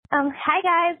Hi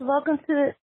guys, welcome to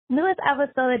the newest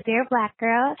episode of Dear Black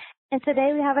Girl. And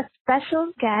today we have a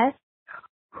special guest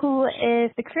who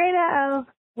is the creator of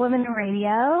Women in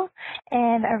Radio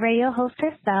and a radio host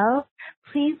herself.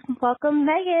 Please welcome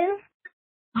Megan.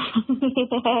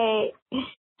 Hey.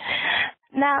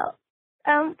 Now,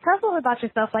 tell us a little about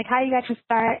yourself, like how you got your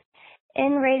start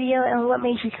in radio and what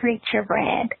made you create your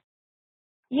brand.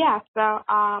 Yeah, so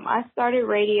I started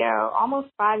radio almost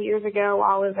 5 years ago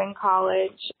while I was in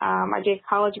college. I did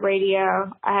college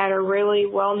radio. I had a really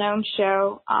well-known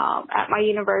show at my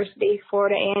university,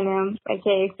 Florida A&M,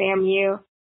 aka FAMU,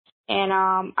 and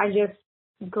I just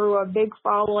grew a big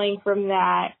following from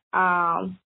that.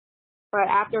 But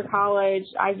after college,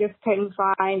 I just couldn't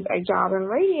find a job in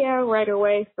radio right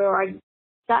away, so I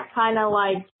got kind of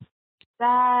like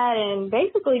sad and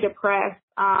basically depressed.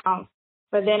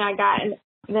 But then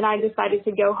I decided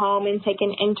to go home and take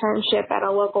an internship at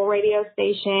a local radio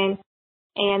station.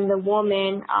 And the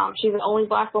woman, she's the only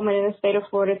Black woman in the state of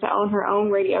Florida to own her own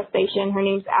radio station. Her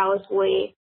name's Alice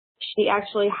Lee. She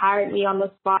actually hired me on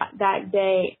the spot that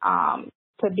day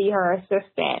to be her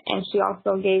assistant. And she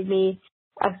also gave me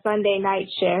a Sunday night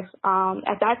shift.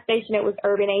 At that station, it was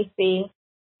Urban AC,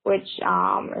 which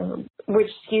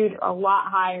skewed a lot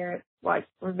higher, like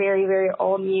very, very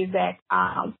old music.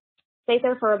 Stayed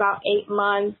there for about 8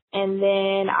 months, and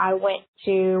then I went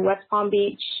to West Palm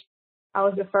Beach. I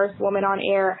was the first woman on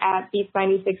air at Beats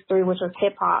 96.3, which was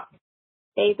hip-hop.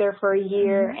 Stayed there for a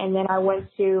year, and then I went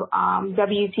to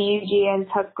WTUG in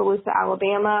Tuscaloosa,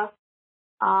 Alabama,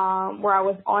 where I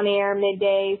was on air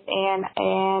middays and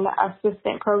an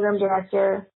assistant program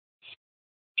director.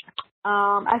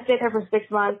 I stayed there for 6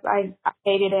 months. I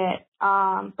hated it.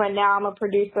 But now I'm a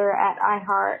producer at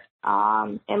iHeart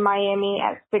in Miami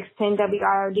at 610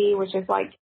 WIRD, which is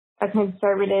like a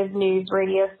conservative news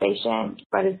radio station,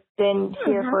 but it's been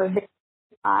here for a bit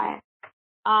time.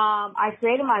 I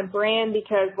created my brand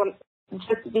because of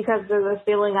the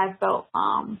feeling I felt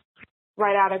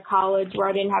right out of college, where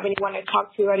I didn't have anyone to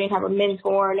talk to. I didn't have a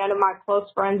mentor. None of my close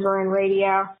friends were in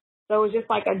radio. So it was just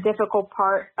like a difficult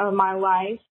part of my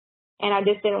life. And I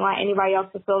just didn't want anybody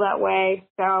else to feel that way.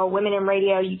 So Women in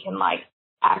Radio, you can like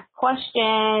ask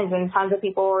questions and tons of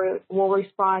people will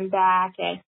respond back,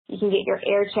 and you can get your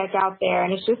air check out there.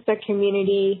 And it's just a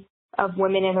community of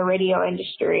women in the radio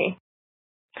industry.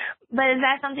 But is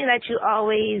that something that you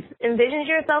always envisioned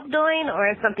yourself doing,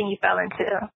 or is something you fell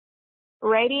into?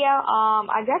 Radio,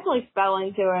 I definitely fell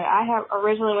into it. I have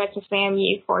originally went to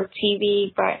FAMU for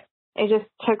TV, but it just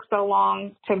took so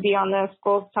long to be on the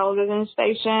school's television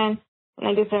station. And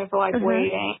I just didn't feel like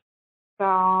waiting. So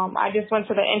I just went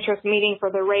to the interest meeting for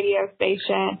the radio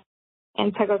station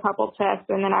and took a couple tests,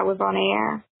 and then I was on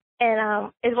air.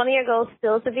 And is one of your goals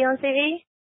still to be on TV?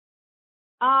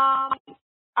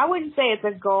 I wouldn't say it's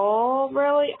a goal,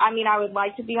 really. I mean, I would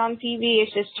like to be on TV.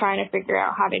 It's just trying to figure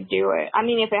out how to do it. I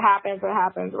mean, if it happens, it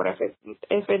happens. But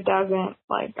if it doesn't,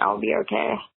 like, I'll be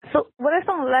okay. So what are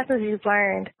some lessons you've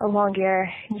learned along your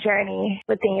journey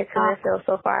within your career field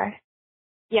so far?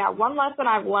 Yeah, one lesson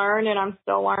I've learned and I'm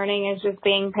still learning is just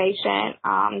being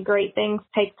patient. Great things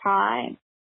take time.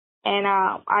 And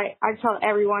I tell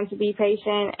everyone to be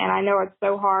patient, and I know it's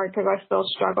so hard because I still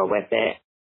struggle with it.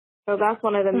 So that's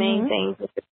one of the main things,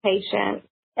 is patience.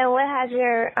 And what has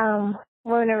your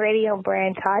Women in Radio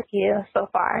brand taught you so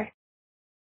far?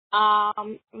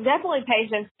 Definitely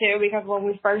patience, too, because when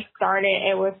we first started,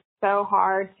 it was so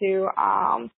hard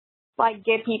to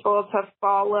get people to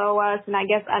follow us and I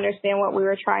guess understand what we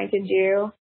were trying to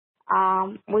do.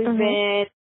 We've been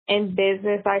in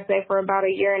business, I'd say, for about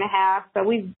 1.5 years, so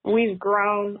we've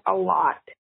grown a lot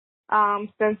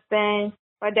since then.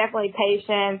 But definitely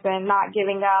patience and not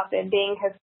giving up and being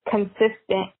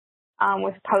consistent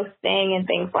with posting and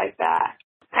things like that.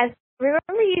 I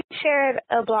remember you shared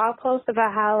a blog post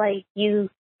about how you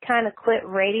kind of quit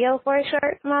radio for a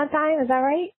short amount of time. Is that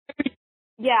right?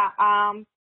 Yeah.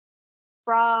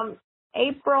 From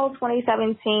April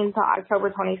 2017 to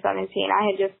October 2017, I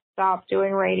had just stopped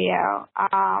doing radio.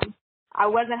 I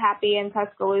wasn't happy in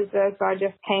Tuscaloosa, so I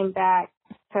just came back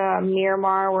to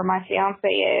Miramar, where my fiance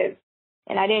is,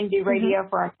 and I didn't do radio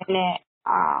for a minute.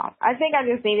 I think I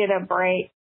just needed a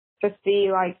break to see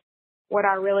what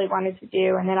I really wanted to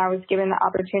do, and then I was given the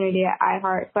opportunity at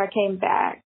iHeart, so I came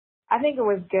back. I think it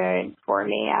was good for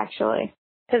me, actually.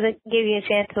 Because it gave you a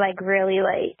chance to really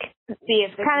see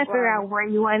if kind of figure out where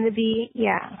you wanted to be.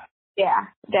 Yeah. Yeah,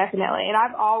 definitely. And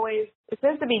I've always,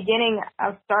 since the beginning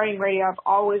of starting radio, I've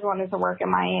always wanted to work in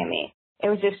Miami. It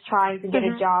was just trying to get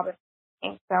a job.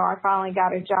 So I finally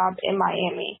got a job in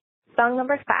Miami. Song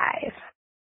number 5.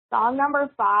 Song number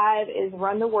 5 is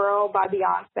Run the World by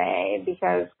Beyonce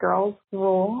because girls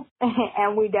rule,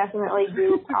 and we definitely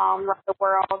do run the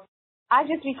world. I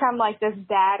just become like this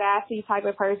badassy type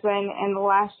of person in the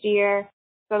last year,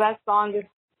 so that song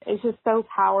is just so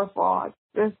powerful.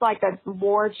 It's like a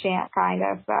war chant kind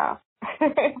of, so.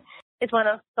 It's one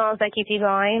of those songs that keep you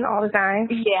going all the time.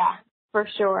 Yeah, for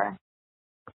sure.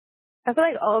 I feel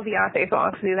like all Beyonce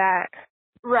songs do that.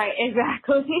 Right,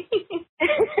 exactly.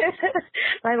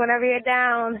 Like whenever you're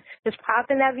down, just pop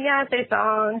in that Beyonce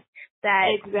song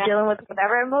that's dealing with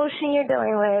whatever emotion you're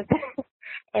dealing with,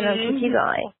 and it'll keep you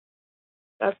going.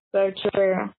 That's so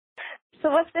true. So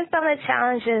what's been some of the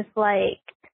challenges like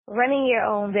running your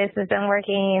own business and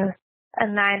working a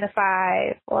 9 to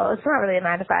 5? Well, it's not really a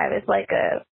 9 to 5. It's like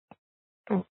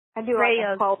I do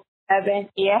radio. Like a 12-7.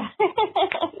 Yeah.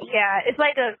 Yeah, it's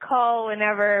like a call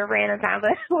whenever random time.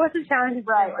 But what's the challenge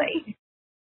like?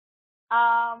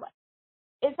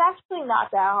 It's actually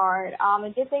not that hard. The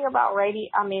good thing about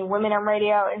women in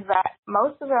radio is that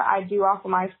most of it I do off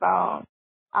of my phone.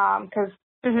 Because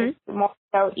it's more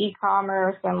so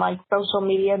e-commerce and like social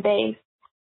media based.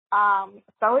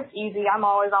 So it's easy. I'm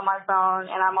always on my phone,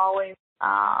 and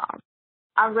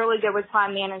I'm really good with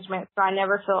time management, so I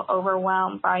never feel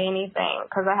overwhelmed by anything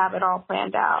because I have it all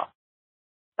planned out.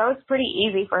 So it's pretty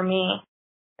easy for me.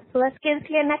 So let's get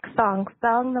into your next song,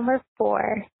 song number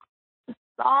 4.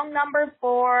 Song number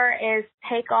 4 is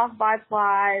Take Off by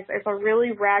Plies. It's a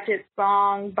really ratchet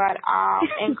song, but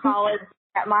in college,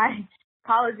 at my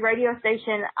college radio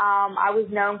station, I was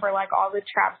known for like all the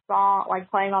trap song, like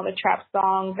playing all the trap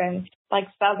songs and like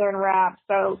Southern rap.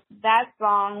 So that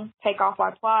song, Take Off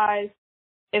by Plies,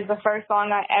 is the first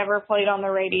song I ever played on the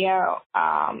radio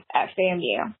at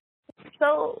FAMU.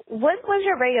 So what was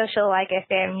your radio show like at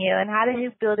FAMU, and how did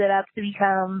you build it up to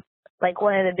become like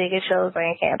one of the biggest shows on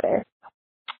your campus?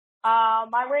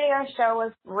 My radio show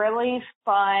was really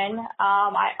fun.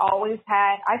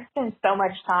 I spent so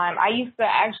much time. I used to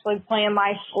actually plan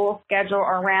my school schedule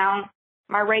around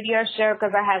my radio show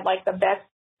because I had like the best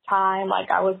time.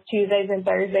 Like I was Tuesdays and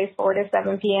Thursdays, 4 to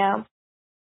 7 p.m.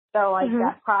 So like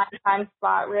that prime time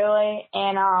spot really.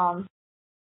 And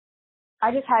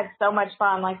I just had so much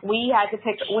fun. Like we had to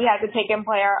pick and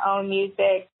play our own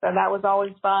music. So that was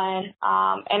always fun.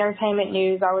 Entertainment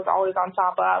news I was always on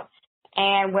top of.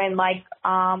 And when like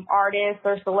artists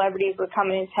or celebrities would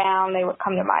come into town, they would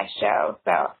come to my show.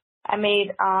 So I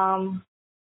made I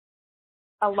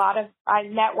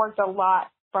networked a lot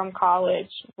from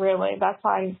college, really. That's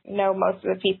how I know most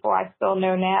of the people I still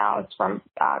know now. It's from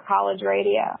college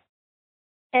radio.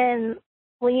 And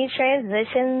when you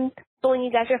transitioned, so when you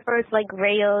got your first like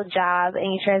radio job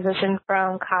and you transitioned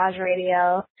from college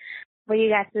radio, where you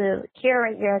got to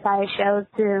curate your entire show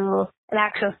to an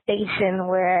actual station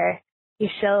where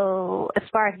your show, as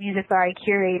far as music's already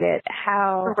curated,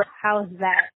 how is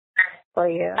that for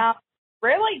you?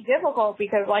 Really difficult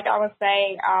because, like I was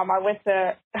saying, I went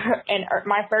to, and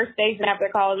my first station after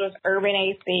college was Urban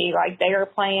AC. Like, they were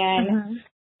playing,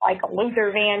 like,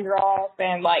 Luther Vandross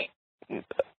and, like,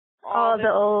 all the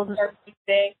old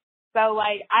music. So,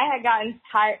 like, I had gotten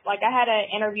tired. Like, I had an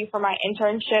interview for my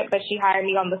internship, but she hired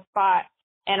me on the spot.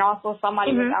 And also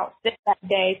somebody was out sick that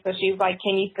day, so she was like,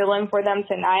 can you fill in for them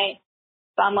tonight?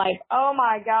 So I'm like, oh,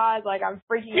 my God, like, I'm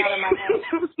freaking out of my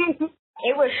head.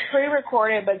 It was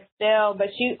pre-recorded, but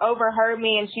she overheard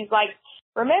me, and she's like,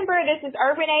 remember, this is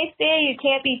Urban AC. You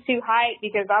can't be too hyped,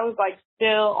 because I was, like,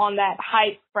 still on that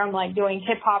hype from, like, doing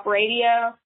hip-hop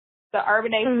radio. So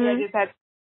Urban AC, I just had to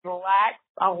relax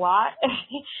a lot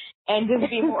and just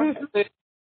be more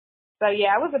So,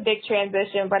 yeah, it was a big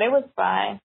transition, but it was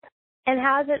fun. And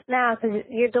how's it now? Because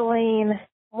you're doing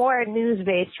more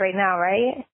news-based right now,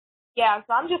 right? Yeah,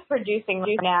 so I'm just producing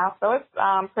now, so it's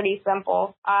pretty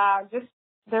simple.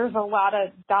 There's a lot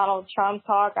of Donald Trump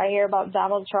talk. I hear about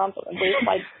Donald Trump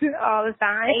like all the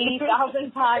time,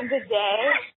 80,000 times a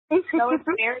day. So it's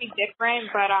very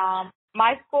different, but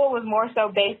my school was more so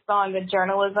based on the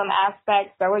journalism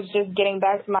aspect, so I was just getting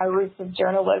back to my roots of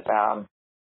journalism.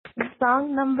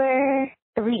 Song number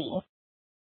 3.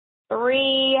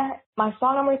 My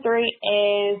song number 3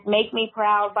 is Make Me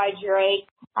Proud by Drake.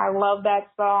 I love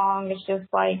that song. It's just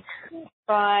like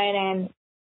fun, and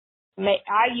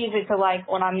I use it to like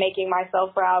when I'm making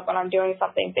myself proud, when I'm doing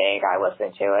something big, I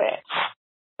listen to it.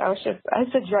 So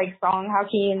it's a Drake song. How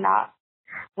can you not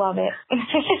love it?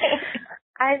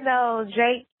 I know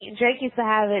Drake used to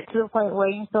have it to the point where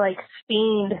you used to like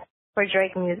fiend for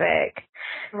Drake music.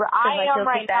 I am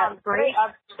right now. I'm very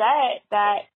upset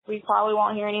that we probably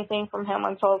won't hear anything from him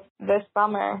until this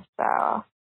summer. So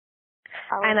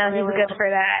I know he's good for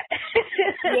that.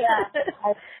 Yeah,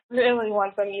 I really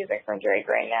want some music from Drake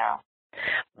right now.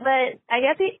 But I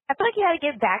feel like he had to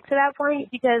get back to that point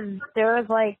because there was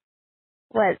like,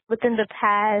 within the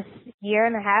past year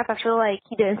and a half, I feel like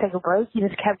he didn't take a break. He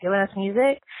just kept giving us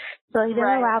music. So he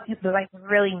didn't allow people to like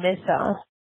really miss him.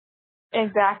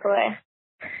 Exactly.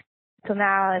 So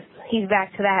now he's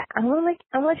back to that. I'm gonna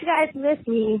let you guys miss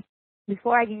me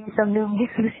before I give you some new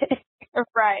music.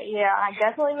 Right, yeah, I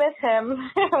definitely miss him.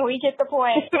 We get the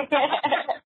point.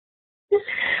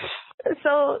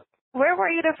 So, where were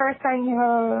you the first time you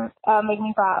heard Make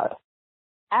Me Proud?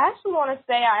 I actually want to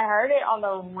say I heard it on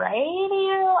the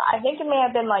radio. I think it may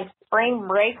have been like spring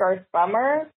break or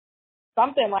summer,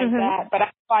 something like that. But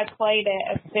I played it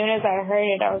as soon as I heard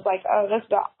it. I was like, oh, this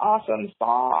is an awesome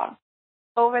song.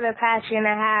 Over the past year and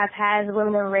a half, has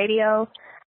Women in Radio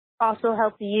also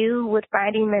helped you with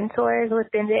finding mentors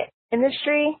within the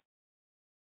industry?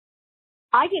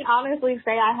 I can honestly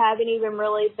say I haven't even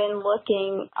really been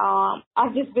looking.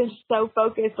 I've just been so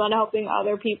focused on helping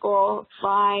other people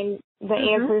find the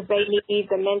answers they need,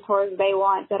 the mentors they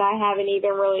want, that I haven't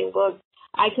even really looked.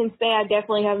 I can say I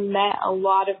definitely have met a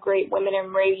lot of great women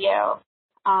in radio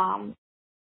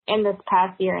in this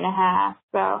past year and a half.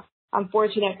 So I'm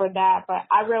fortunate for that, but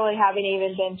I really haven't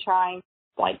even been trying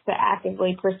to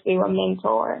actively pursue a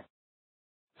mentor.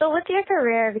 So with your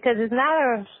career, because it's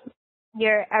not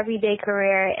your everyday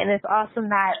career and it's also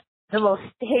not the most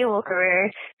stable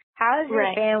career, how has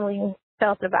your family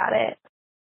felt about it?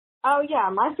 Oh, yeah,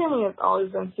 my family has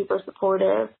always been super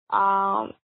supportive.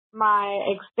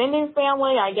 My extended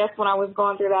family, I guess when I was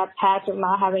going through that patch of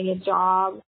not having a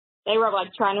job, they were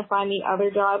trying to find me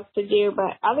other jobs to do.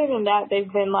 But other than that,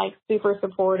 they've been super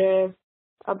supportive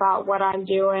about what I'm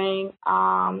doing.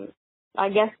 I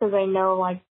guess because they know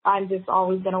I'm just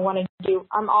always going to want to do,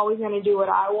 I'm always going to do what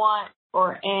I want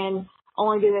and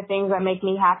only do the things that make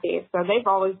me happy. So they've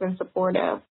always been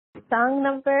supportive. Song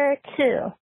number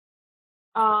 2.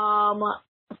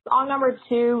 Song number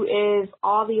 2 is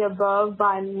All the Above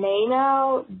by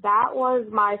Mano. That was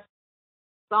my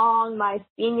song my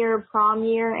senior prom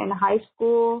year in high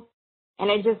school, and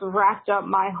it just wrapped up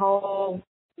my whole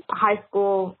high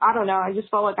school. I don't know, I just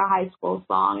felt like a high school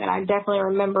song, and I definitely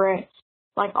remember it,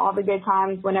 all the good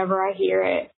times whenever I hear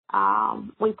it.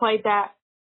 We played that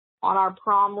on our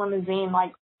prom limousine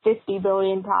 50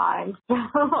 billion times. It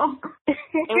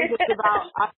was just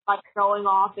about us going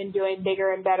off and doing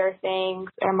bigger and better things.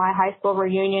 And my high school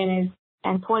reunion is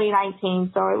in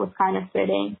 2019, so it was kind of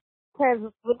fitting.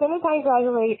 Because within the time you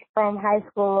graduate from high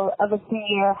school, of a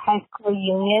senior high school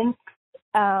reunion,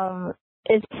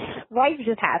 life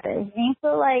just happens. Do you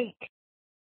feel like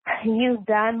you've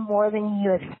done more than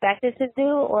you expected to do,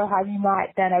 or have you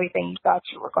not done everything you thought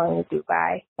you were going to do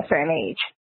by a certain age?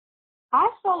 I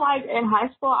feel like in high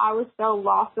school I was so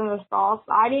lost in the sauce.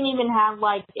 I didn't even have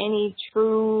any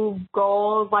true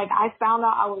goals. I found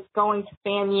out I was going to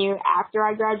FAMU after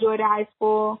I graduated high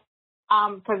school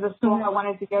because the school I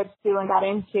wanted to go to and got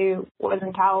into was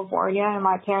in California, and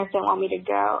my parents didn't want me to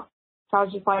go. So I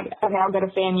was just like, okay, I'll go to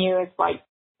FAMU. It's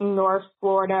North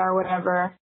Florida or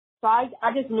whatever. So I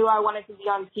just knew I wanted to be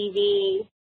on TV,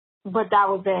 but that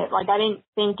was it. I didn't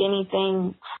think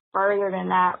anything further than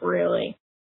that, really.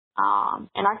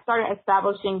 And I started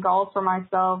establishing goals for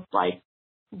myself,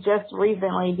 just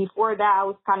recently. Before that, I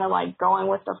was kind of going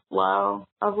with the flow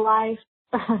of life.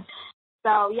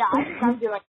 So, yeah, I think I'm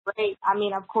doing great. I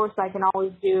mean, of course, I can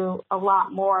always do a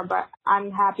lot more, but I'm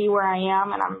happy where I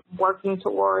am, and I'm working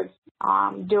towards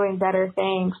doing better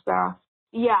things. So,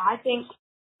 yeah, I think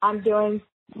I'm doing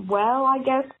well, I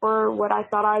guess, for what I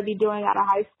thought I would be doing out of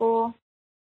high school.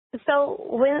 So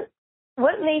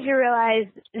what made you realize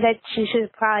that you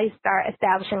should probably start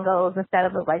establishing goals instead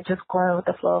of just going with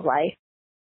the flow of life?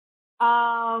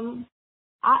 I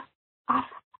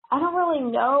don't really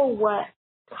know what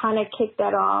kind of kicked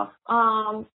that off.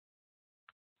 I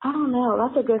don't know.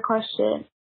 That's a good question.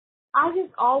 I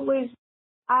always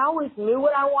knew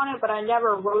what I wanted, but I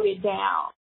never wrote it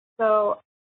down. So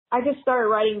I just started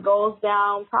writing goals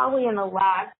down probably in the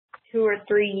last 2 or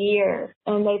 3 years,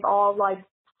 and they've all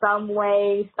some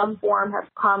way, some form have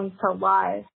come to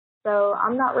life. So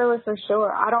I'm not really for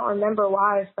sure. I don't remember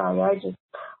why I started.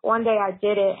 One day I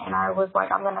did it, and I was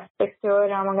like, I'm going to stick to it,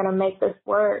 and I'm going to make this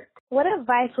work. What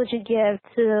advice would you give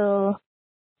to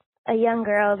a young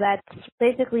girl that's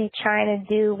basically trying to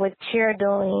do what you're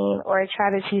doing or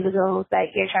try to achieve the goals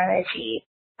that you're trying to achieve?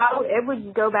 It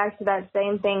would go back to that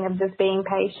same thing of just being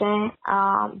patient,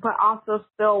 but also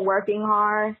still working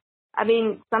hard. I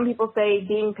mean, some people say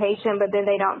being patient, but then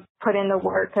they don't put in the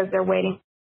work because they're waiting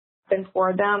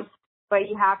for them. but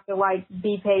you have to like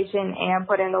be patient and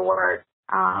put in the work,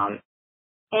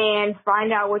 and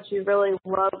find out what you really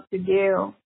love to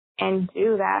do and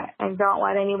do that, and don't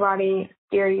let anybody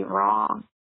steer you wrong.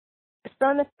 So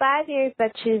in the 5 years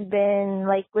that you've been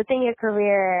like within your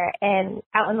career and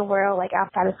out in the world, like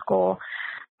outside of school,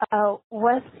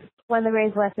 what's one of the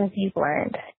greatest lessons you've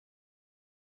learned?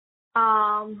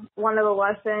 One of the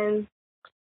lessons,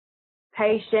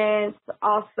 patience,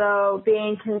 also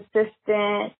being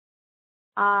consistent,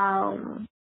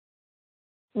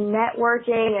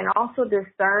 networking, and also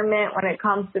discernment when it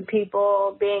comes to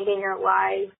people being in your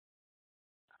life,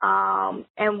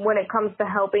 and when it comes to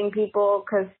helping people,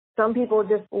 because some people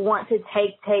just want to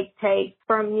take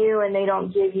from you and they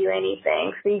don't give you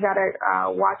anything. So you got to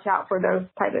watch out for those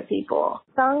type of people.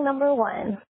 Song number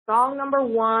one. Song number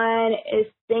one is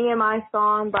Singing My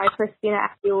Song by Christina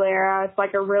Aguilera. It's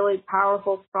like a really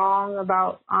powerful song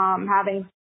about having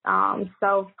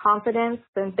self-confidence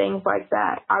and things like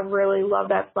that. I really love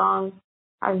that song.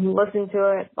 I've listened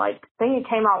to it, like, I think it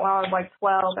came out when I was like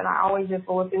 12, and I always just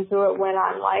listen to it when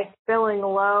I'm like feeling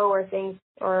low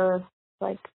or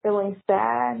like feeling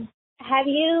sad. Have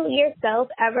you yourself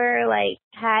ever like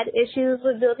had issues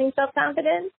with building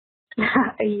self-confidence?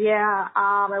 Yeah,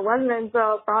 it wasn't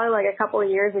until probably like a couple of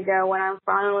years ago when I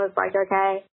finally was like,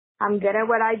 okay, I'm good at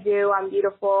what I do. I'm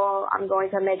beautiful. I'm going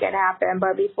to make it happen.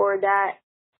 But before that,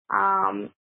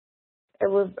 I've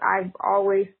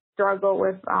always struggled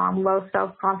with low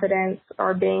self-confidence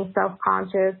or being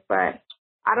self-conscious. But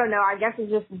I don't know. I guess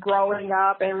it's just growing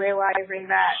up and realizing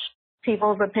that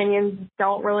people's opinions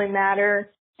don't really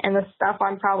matter. And the stuff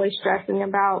I'm probably stressing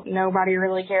about, nobody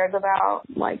really cares about.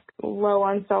 Like low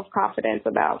on self-confidence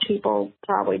about, people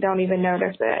probably don't even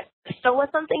notice it. So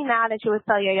what's something now that you would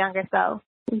tell your younger self?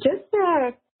 Just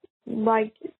to,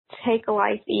 like, take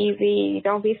life easy.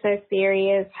 Don't be so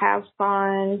serious. Have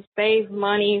fun. Save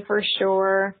money for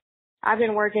sure. I've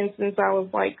been working since I was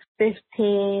like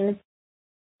 15.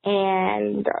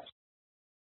 And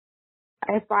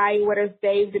if I would have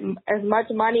saved as much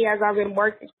money as I've been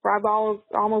working, I've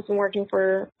almost been working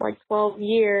for like 12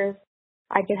 years,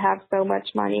 I could have so much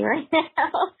money right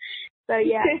now. So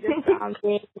yeah, just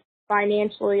being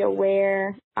financially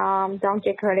aware, don't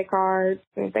get credit cards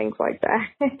and things like that.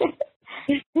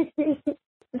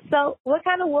 So what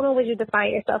kind of woman would you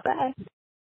define yourself as?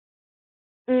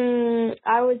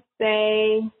 I would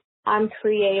say I'm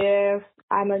creative.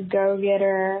 I'm a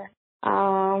go-getter.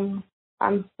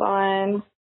 I'm fun,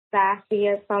 sassy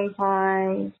at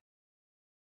sometimes.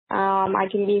 I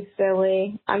can be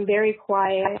silly. I'm very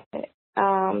quiet.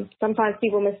 Sometimes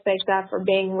people mistake that for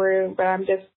being rude, but I'm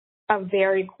just a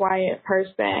very quiet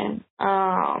person.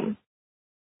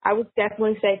 I would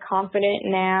definitely say confident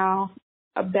now,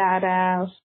 a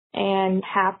badass, and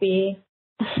happy.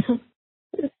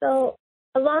 So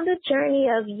along the journey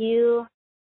of you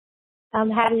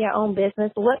having your own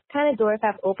business, what kind of doors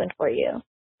have opened for you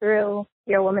through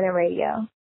your Women in Radio?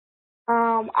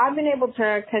 I've been able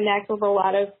to connect with a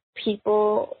lot of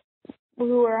people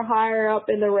who are higher up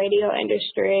in the radio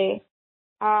industry.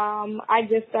 I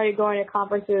just started going to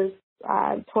conferences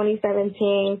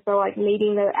 2017, so like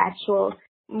meeting the actual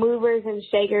movers and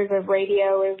shakers of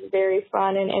radio is very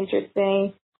fun and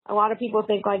interesting. A lot of people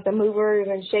think like the movers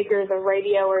and shakers of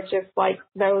radio are just like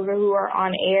those who are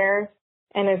on air,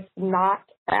 and it's not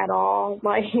at all.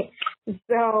 Like,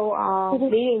 so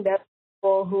meeting those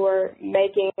people who are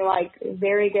making like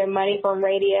very good money from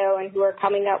radio and who are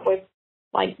coming up with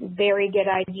like very good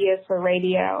ideas for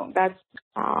radio, that's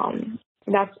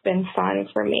been fun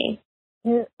for me.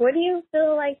 What do you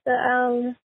feel like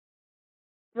the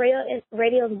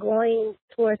radio is going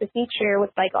towards the future with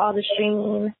like all the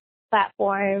streaming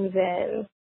platforms and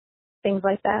things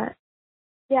like that?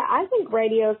 Yeah, I think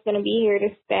radio is going to be here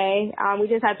to stay. We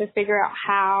just have to figure out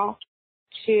how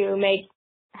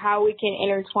we can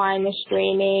intertwine the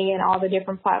streaming and all the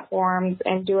different platforms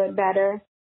and do it better.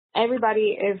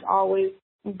 Everybody is always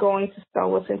going to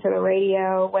still listen to the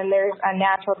radio. When there's a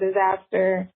natural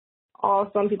disaster, all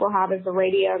some people have is the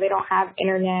radio. They don't have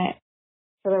internet,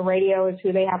 so the radio is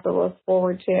who they have to look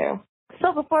forward to.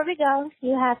 So before we go,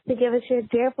 you have to give us your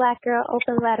Dear Black Girl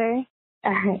open letter.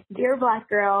 Dear Black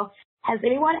Girl, has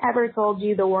anyone ever told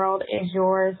you the world is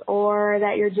yours or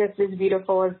that you're just as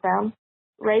beautiful as them?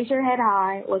 Raise your head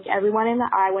high, look everyone in the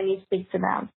eye when you speak to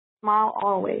them. Smile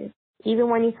always, even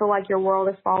when you feel like your world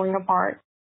is falling apart.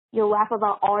 You'll laugh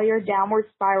about all your downward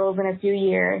spirals in a few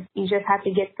years. You just have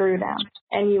to get through them,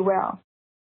 and you will.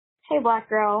 Hey, Black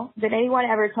girl, did anyone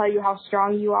ever tell you how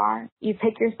strong you are? You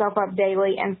pick yourself up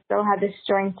daily and still have the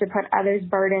strength to put others'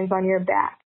 burdens on your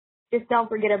back. Just don't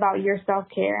forget about your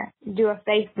self-care. Do a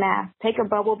face mask, take a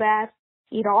bubble bath,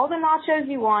 Eat all the nachos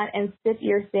you want and sip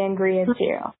your sangria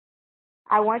too.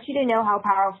 I want you to know how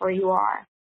powerful you are.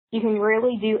 You can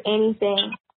really do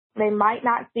anything. They might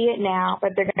not see it now,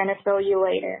 but they're going to feel you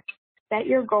later. Set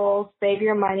your goals, save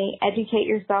your money, educate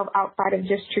yourself outside of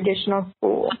just traditional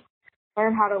school.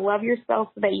 Learn how to love yourself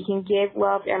so that you can give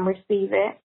love and receive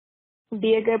it.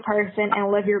 Be a good person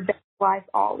and live your best life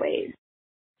always.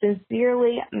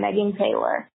 Sincerely, Megan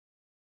Taylor.